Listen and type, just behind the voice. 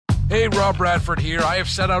Hey, Rob Bradford here. I have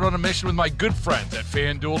set out on a mission with my good friends at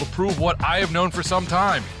FanDuel to prove what I have known for some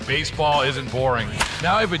time. Baseball isn't boring.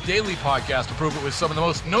 Now I have a daily podcast to prove it with some of the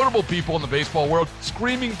most notable people in the baseball world,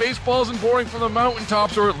 screaming baseball isn't boring from the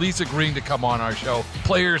mountaintops, or at least agreeing to come on our show.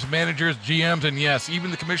 Players, managers, GMs, and yes, even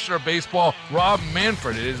the commissioner of baseball, Rob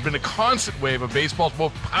Manfred. It has been a constant wave of baseball's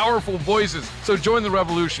most powerful voices. So join the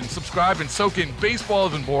revolution. Subscribe and soak in Baseball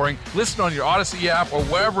Isn't Boring. Listen on your Odyssey app or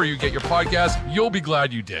wherever you get your podcasts. You'll be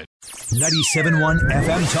glad you did. 97.1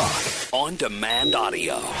 FM Talk. On demand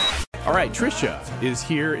audio. All right, Trisha is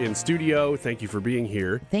here in studio. Thank you for being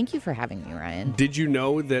here. Thank you for having me, Ryan. Did you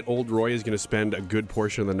know that old Roy is going to spend a good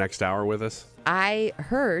portion of the next hour with us? I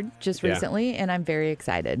heard just recently, and I'm very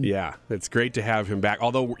excited. Yeah, it's great to have him back.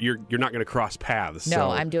 Although you're not going to cross paths. No, so.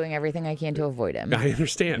 I'm doing everything I can to avoid him. I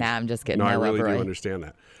understand. Nah, I'm just kidding. No, I love really Roy. do understand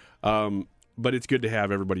that. But it's good to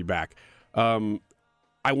have everybody back.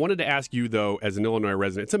 I wanted to ask you, though, as an Illinois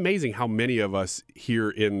resident, it's amazing how many of us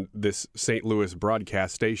here in this St. Louis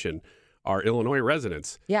broadcast station are Illinois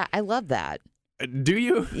residents. Yeah, I love that. Do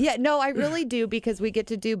you? Yeah, no, I really do, because we get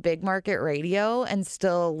to do big market radio and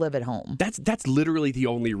still live at home. That's literally the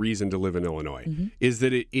only reason to live in Illinois, is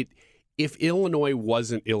that if Illinois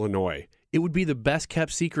wasn't Illinois, it would be the best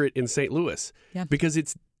kept secret in St. Louis, because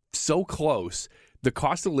it's so close. The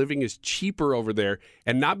cost of living is cheaper over there,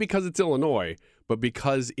 and not because it's Illinois, but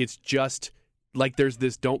because it's just like there's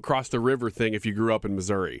this don't cross the river thing if you grew up in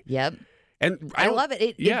Missouri. Yep. And I love it.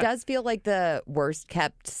 It does feel like the worst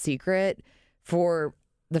kept secret for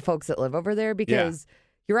the folks that live over there, because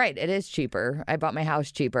you're right, it is cheaper. I bought my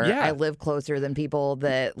house cheaper. Yeah. I live closer than people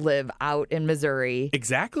that live out in Missouri.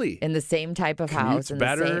 Exactly. In the same type of house. Commute's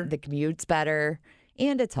better. The commute's better,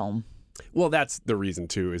 and it's home. Well, that's the reason,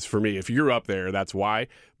 too, is for me. If you're up there, that's why.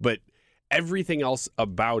 But everything else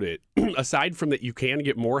about it, aside from that you can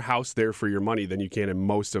get more house there for your money than you can in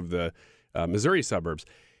most of the Missouri suburbs,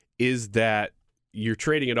 is that you're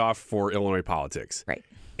trading it off for Illinois politics. Right.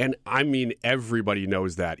 And I mean, everybody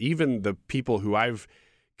knows that. Even the people who I've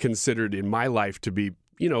considered in my life to be,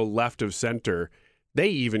 left of center, they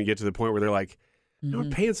even get to the point where they're like, we're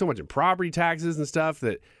paying so much in property taxes and stuff,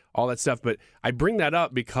 all that stuff. But I bring that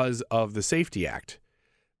up because of the Safety Act.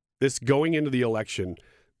 This going into the election,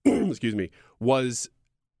 excuse me, was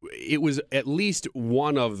at least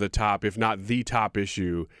one of the top, if not the top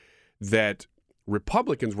issue that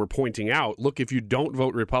Republicans were pointing out. Look, if you don't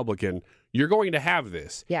vote Republican, you're going to have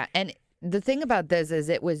this. Yeah, and the thing about this is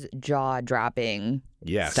it was jaw-dropping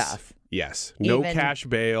stuff. Yes. No cash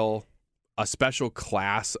bail, a special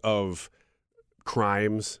class of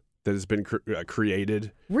crimes that has been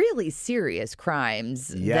created. Really serious crimes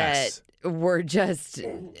that were just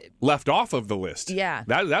left off of the list. Yeah.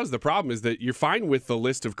 That was the problem, is that you're fine with the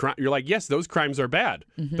list of crimes. You're like, yes, those crimes are bad.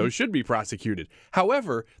 Those should be prosecuted.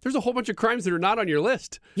 However, there's a whole bunch of crimes that are not on your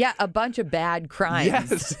list. Yeah, a bunch of bad crimes.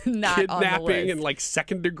 Yes. Not kidnapping on the list. and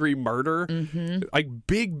second-degree murder. Like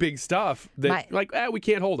big stuff that we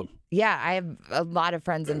can't hold them. Yeah, I have a lot of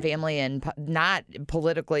friends and family, and not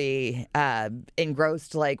politically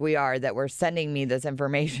engrossed like we are, that were sending me this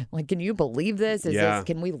information. Like, can you believe this?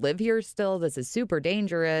 Can we live here still? This is super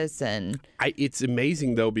dangerous. And it's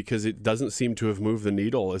amazing, though, because it doesn't seem to have moved the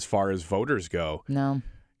needle as far as voters go. No.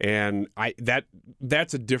 And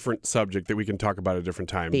that's a different subject that we can talk about at a different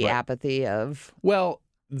time. The apathy of... Well,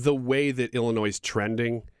 the way that Illinois is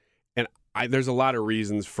trending, and there's a lot of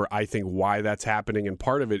reasons for, I think, why that's happening. And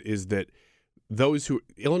part of it is that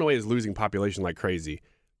Illinois is losing population like crazy.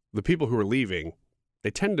 The people who are leaving, they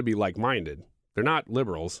tend to be like-minded. They're not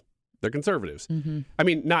liberals. They're conservatives. I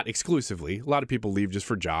mean, not exclusively. A lot of people leave just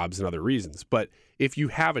for jobs and other reasons. But if you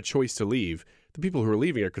have a choice to leave, the people who are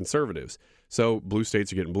leaving are conservatives. So blue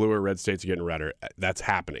states are getting bluer, red states are getting redder. That's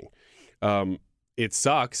happening. It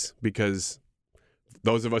sucks because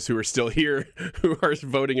those of us who are still here, who are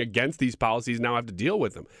voting against these policies, now have to deal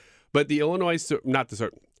with them. But the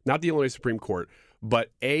not the Illinois Supreme Court, but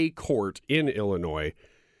a court in Illinois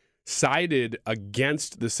sided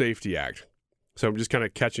against the Safety Act. So I'm just kind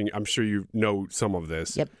of catching, I'm sure you know some of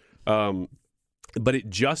this. Yep. But it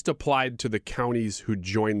just applied to the counties who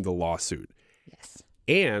joined the lawsuit. Yes.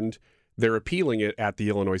 And they're appealing it at the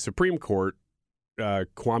Illinois Supreme Court.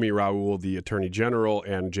 Kwame Raoul, the Attorney General,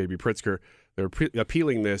 and J.B. Pritzker, they're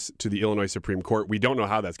appealing this to the Illinois Supreme Court. We don't know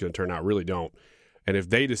how that's going to turn out, really don't. And if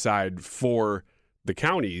they decide for the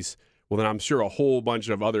counties, well, then I'm sure a whole bunch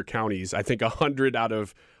of other counties, I think 100 out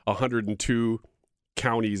of 102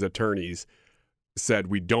 counties' attorneys said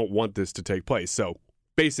we don't want this to take place. So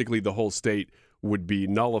basically the whole state would be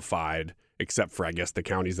nullified, except for, I guess, the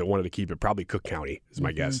counties that wanted to keep it. Probably Cook County is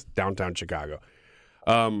my guess, downtown Chicago.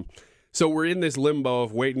 So we're in this limbo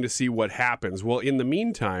of waiting to see what happens. Well, in the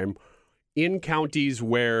meantime, in counties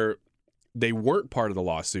where they weren't part of the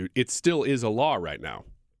lawsuit, it still is a law right now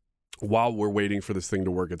while we're waiting for this thing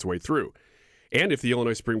to work its way through. And if the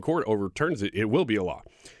Illinois Supreme Court overturns it, it will be a law.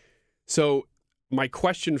 So my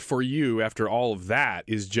question for you after all of that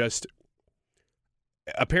is just,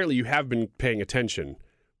 apparently you have been paying attention,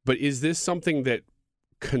 but is this something that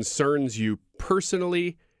concerns you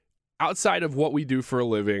personally outside of what we do for a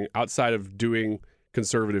living, outside of doing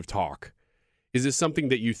conservative talk? Is this something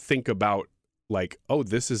that you think about like, oh,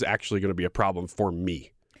 this is actually going to be a problem for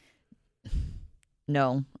me?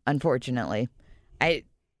 No, unfortunately.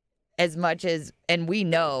 As much as, and we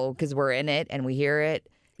know because we're in it and we hear it,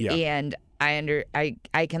 and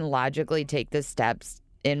I can logically take the steps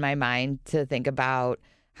in my mind to think about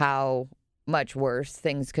how much worse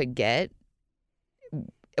things could get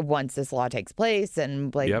once this law takes place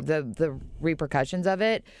and like the repercussions of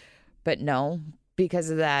it. But no, because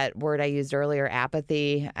of that word I used earlier,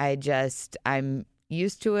 apathy, I'm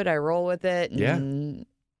used to it. I roll with it. And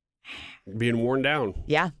being worn down.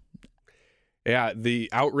 Yeah. Yeah, the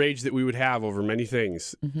outrage that we would have over many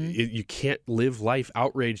things. You can't live life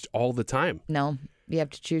outraged all the time. No, you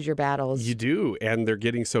have to choose your battles. You do, and they're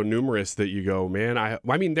getting so numerous that you go, man, I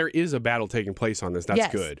mean, there is a battle taking place on this.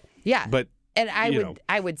 That's good. Yeah. But and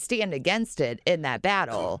I would stand against it in that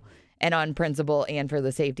battle and on principle and for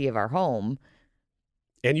the safety of our home.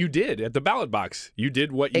 And you did at the ballot box. You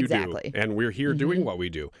did what you do. And we're here doing what we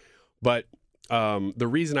do. But the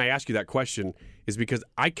reason I ask you that question is because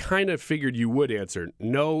I kind of figured you would answer,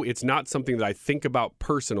 no, it's not something that I think about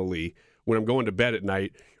personally when I'm going to bed at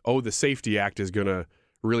night. Oh, the Safety Act is going to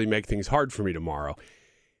really make things hard for me tomorrow.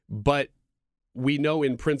 But we know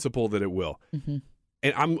in principle that it will.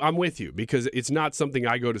 And I'm with you because it's not something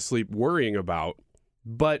I go to sleep worrying about,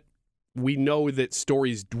 but we know that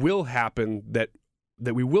stories will happen that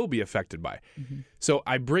we will be affected by. So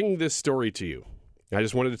I bring this story to you. I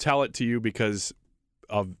just wanted to tell it to you because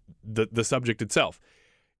of the subject itself.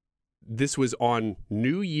 This was on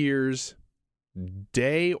New Year's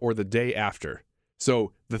Day or the day after.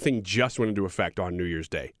 So the thing just went into effect on New Year's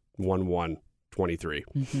Day,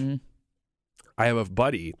 1/1/23. I have a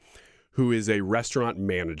buddy who is a restaurant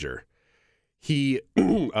manager. He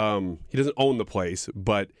doesn't own the place,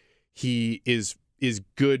 but he is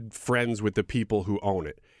good friends with the people who own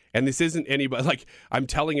it. And this isn't anybody, like, I'm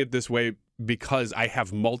telling it this way because I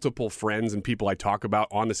have multiple friends and people I talk about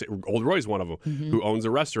on this. Old Roy's one of them who owns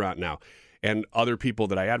a restaurant now, and other people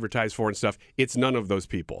that I advertise for and stuff. It's none of those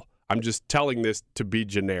people. I'm just telling this to be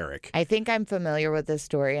generic. I think I'm familiar with this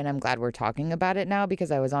story, and I'm glad we're talking about it now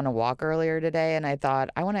because I was on a walk earlier today, and I thought,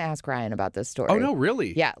 I want to ask Ryan about this story. Oh, no,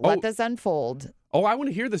 really? Yeah, let this unfold. Oh, I want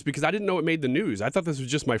to hear this because I didn't know it made the news. I thought this was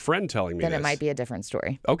just my friend telling me Then this. it might be a different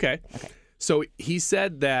story. Okay. So he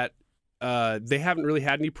said that they haven't really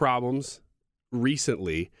had any problems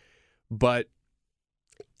recently, but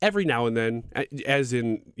every now and then, as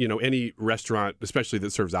in, any restaurant, especially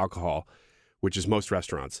that serves alcohol, which is most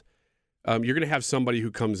restaurants, you're going to have somebody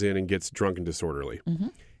who comes in and gets drunk and disorderly.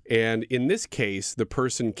 And in this case, the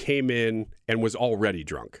person came in and was already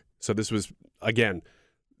drunk. So this was, again,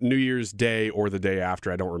 New Year's Day or the day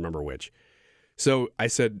after. I don't remember which. So I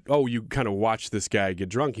said, oh, you kind of watched this guy get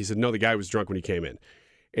drunk. He said, no, the guy was drunk when he came in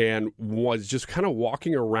and was just kind of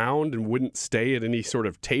walking around and wouldn't stay at any sort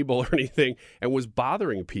of table or anything and was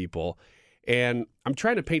bothering people. And I'm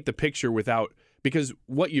trying to paint the picture because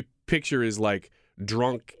what you picture is like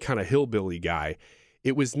drunk kind of hillbilly guy.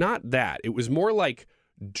 It was not that. It was more like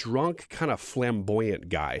drunk kind of flamboyant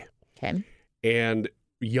guy. Okay. And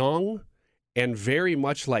young and very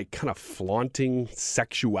much like kind of flaunting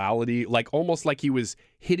sexuality, like almost like he was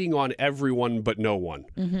hitting on everyone but no one.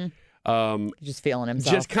 Just feeling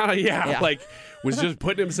himself. Just kind of, like was just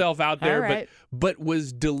putting himself out there, right. but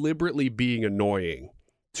was deliberately being annoying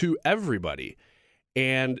to everybody.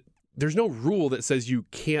 And there's no rule that says you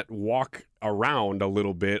can't walk around a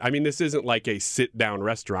little bit. I mean, this isn't like a sit-down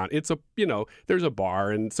restaurant. It's there's a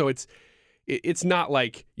bar, and so it's not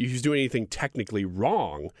like he's doing anything technically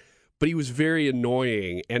wrong, but he was very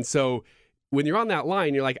annoying. And so when you're on that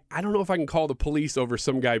line, you're like, I don't know if I can call the police over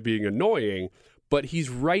some guy being annoying, but he's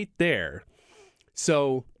right there.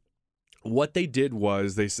 So what they did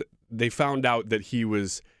was they found out that he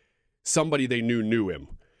was somebody they knew him.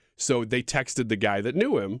 So they texted the guy that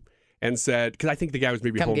knew him and said, because I think the guy was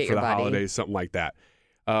maybe home for the holidays, something like that.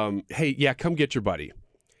 Hey, yeah, come get your buddy.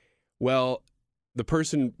 Well, the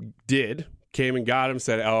person came and got him,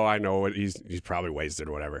 said, oh, I know it. He's probably wasted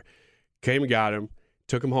or whatever. Came and got him,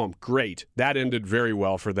 took him home. Great. That ended very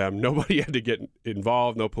well for them. Nobody had to get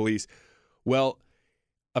involved, no police. Well,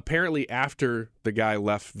 apparently after the guy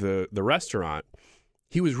left the restaurant,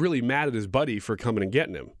 he was really mad at his buddy for coming and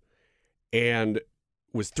getting him and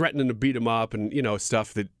was threatening to beat him up and,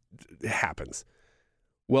 stuff that happens.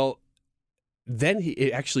 Well, then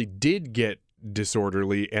it actually did get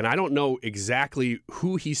disorderly, and I don't know exactly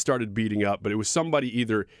who he started beating up, but it was somebody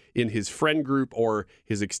either in his friend group or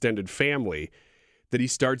his extended family that he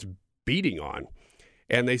starts beating on.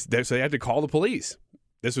 And so they had to call the police.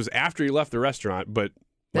 This was after he left the restaurant, but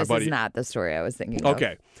my buddy... This is not the story I was thinking of.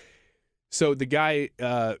 Okay. So the guy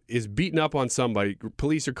is beating up on somebody.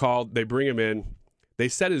 Police are called. They bring him in. They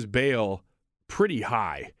set his bail pretty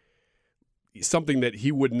high, something that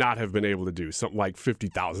he would not have been able to do, something like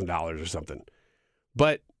 $50,000 or something.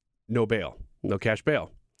 But no bail, no cash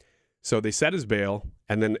bail. So they set his bail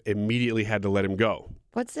and then immediately had to let him go.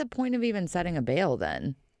 What's the point of even setting a bail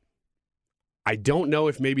then? I don't know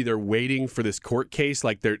if maybe they're waiting for this court case,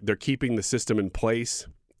 like they're keeping the system in place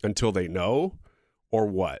until they know, or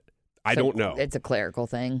what. I don't know. It's a clerical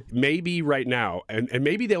thing. Maybe right now, and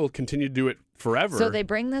maybe they will continue to do it forever. So they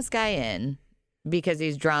bring this guy in because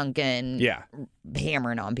he's drunk and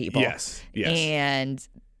hammering on people. Yes. And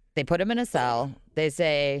they put him in a cell. They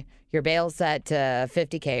say, your bail's set to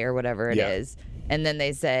 $50K or whatever it is. And then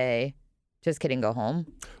they say, just kidding, go home.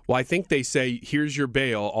 Well, I think they say, here's your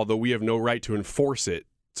bail, although we have no right to enforce it,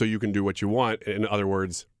 so you can do what you want. In other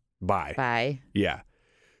words, bye. Bye. Yeah.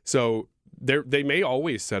 So they may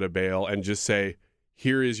always set a bail and just say,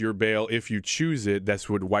 here is your bail. If you choose it, this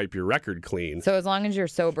would wipe your record clean. So as long as you're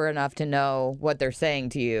sober enough to know what they're saying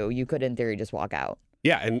to you, you could, in theory, just walk out.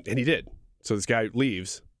 Yeah, and he did. So this guy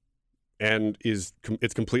leaves and it's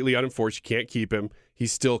completely unenforced. You can't keep him.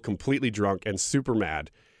 He's still completely drunk and super mad.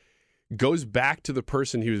 Goes back to the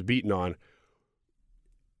person he was beating on,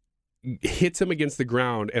 hits him against the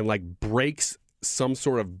ground and breaks some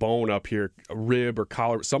sort of bone up here, a rib or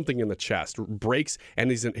collar, something in the chest. Breaks, and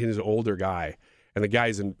he's an older guy. And the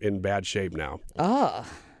guy's in bad shape now. Oh.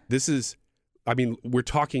 This is, we're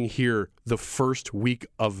talking here the first week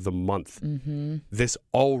of the month. Mm-hmm. This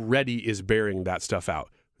already is bearing that stuff out.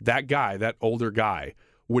 That guy, that older guy,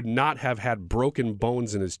 would not have had broken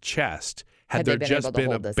bones in his chest had there just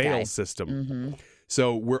been a bail system. Mm-hmm.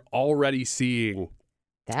 So we're already seeing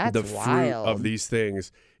the fruit of these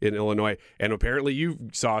things in Illinois. And apparently you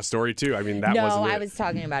saw a story too. Wasn't it. No, I was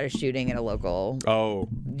talking about a shooting at a local. Oh.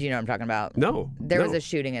 Do you know what I'm talking about? No. There was a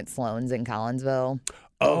shooting at Sloan's in Collinsville.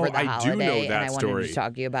 Oh, over the I holiday, do know that and I story. wanted to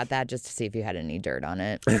talk to you about that just to see if you had any dirt on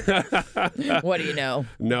it. What do you know?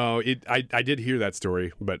 No, I did hear that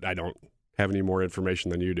story, but I don't have any more information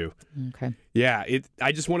than you do. Okay. Yeah,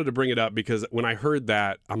 I just wanted to bring it up because when I heard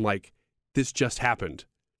that, I'm like, this just happened.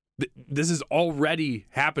 This is already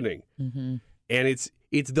happening. Mm-hmm. And it's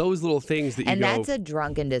those little things that you and go... that's a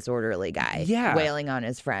drunk and disorderly guy wailing on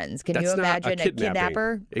his friends. Can you imagine a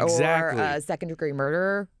kidnapper exactly. or a second-degree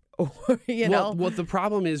murderer? Well, the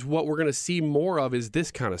problem is what we're going to see more of is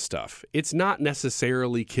this kind of stuff. It's not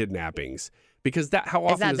necessarily kidnappings because how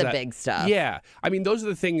often is that? It's not the big stuff. Yeah. Those are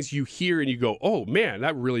the things you hear and you go, oh, man,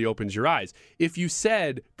 that really opens your eyes. If you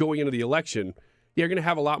said going into the election, you're going to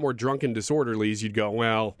have a lot more drunken disorderlies, you'd go,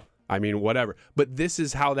 well, whatever. But this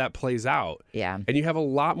is how that plays out. Yeah. And you have a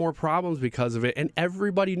lot more problems because of it. And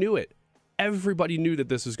everybody knew it. Everybody knew that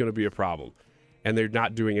this was going to be a problem. And they're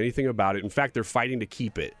not doing anything about it. In fact, they're fighting to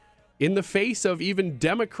keep it. In the face of even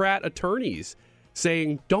Democrat attorneys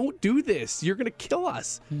saying, don't do this. You're going to kill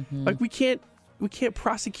us. Mm-hmm. We can't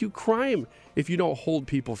prosecute crime if you don't hold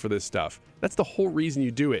people for this stuff. That's the whole reason you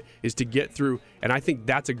do it, is to get through. And I think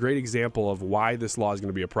that's a great example of why this law is going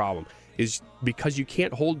to be a problem, is because you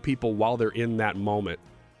can't hold people while they're in that moment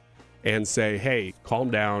and say, hey, calm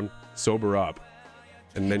down, sober up,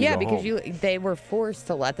 and then you go because home. They were forced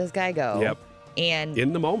to let this guy go. Yep. And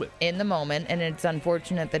in the moment. And it's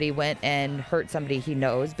unfortunate that he went and hurt somebody he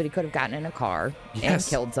knows, but he could have gotten in a car and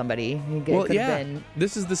killed somebody.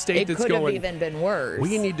 This is the state that's going. It could have even been worse.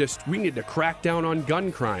 We need to crack down on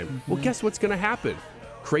gun crime. Mm-hmm. Well, guess what's going to happen?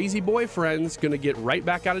 Crazy boyfriend's going to get right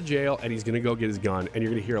back out of jail, and he's going to go get his gun, and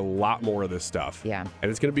you're going to hear a lot more of this stuff. Yeah. And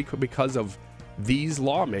it's going to be because of these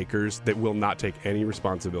lawmakers that will not take any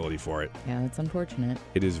responsibility for it. Yeah, it's unfortunate.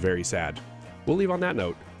 It is very sad. We'll leave on that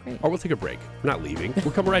note. Great. Or we'll take a break. We're not leaving.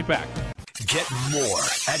 We're coming right back. Get more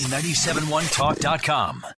at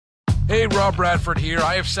 971talk.com. Hey, Rob Bradford here.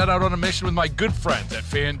 I have set out on a mission with my good friends at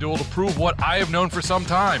FanDuel to prove what I have known for some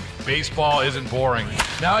time. Baseball isn't boring.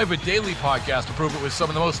 Now I have a daily podcast to prove it with some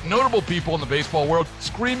of the most notable people in the baseball world,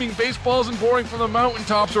 screaming baseball isn't boring from the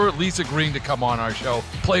mountaintops, or at least agreeing to come on our show.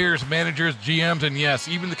 Players, managers, GMs, and yes,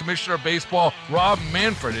 even the commissioner of baseball, Rob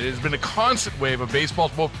Manfred. It has been a constant wave of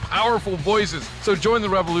baseball's most powerful voices. So join the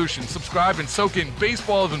revolution. Subscribe and soak in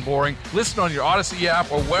Baseball Isn't Boring. Listen on your Odyssey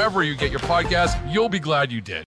app or wherever you get your podcasts. You'll be glad you did.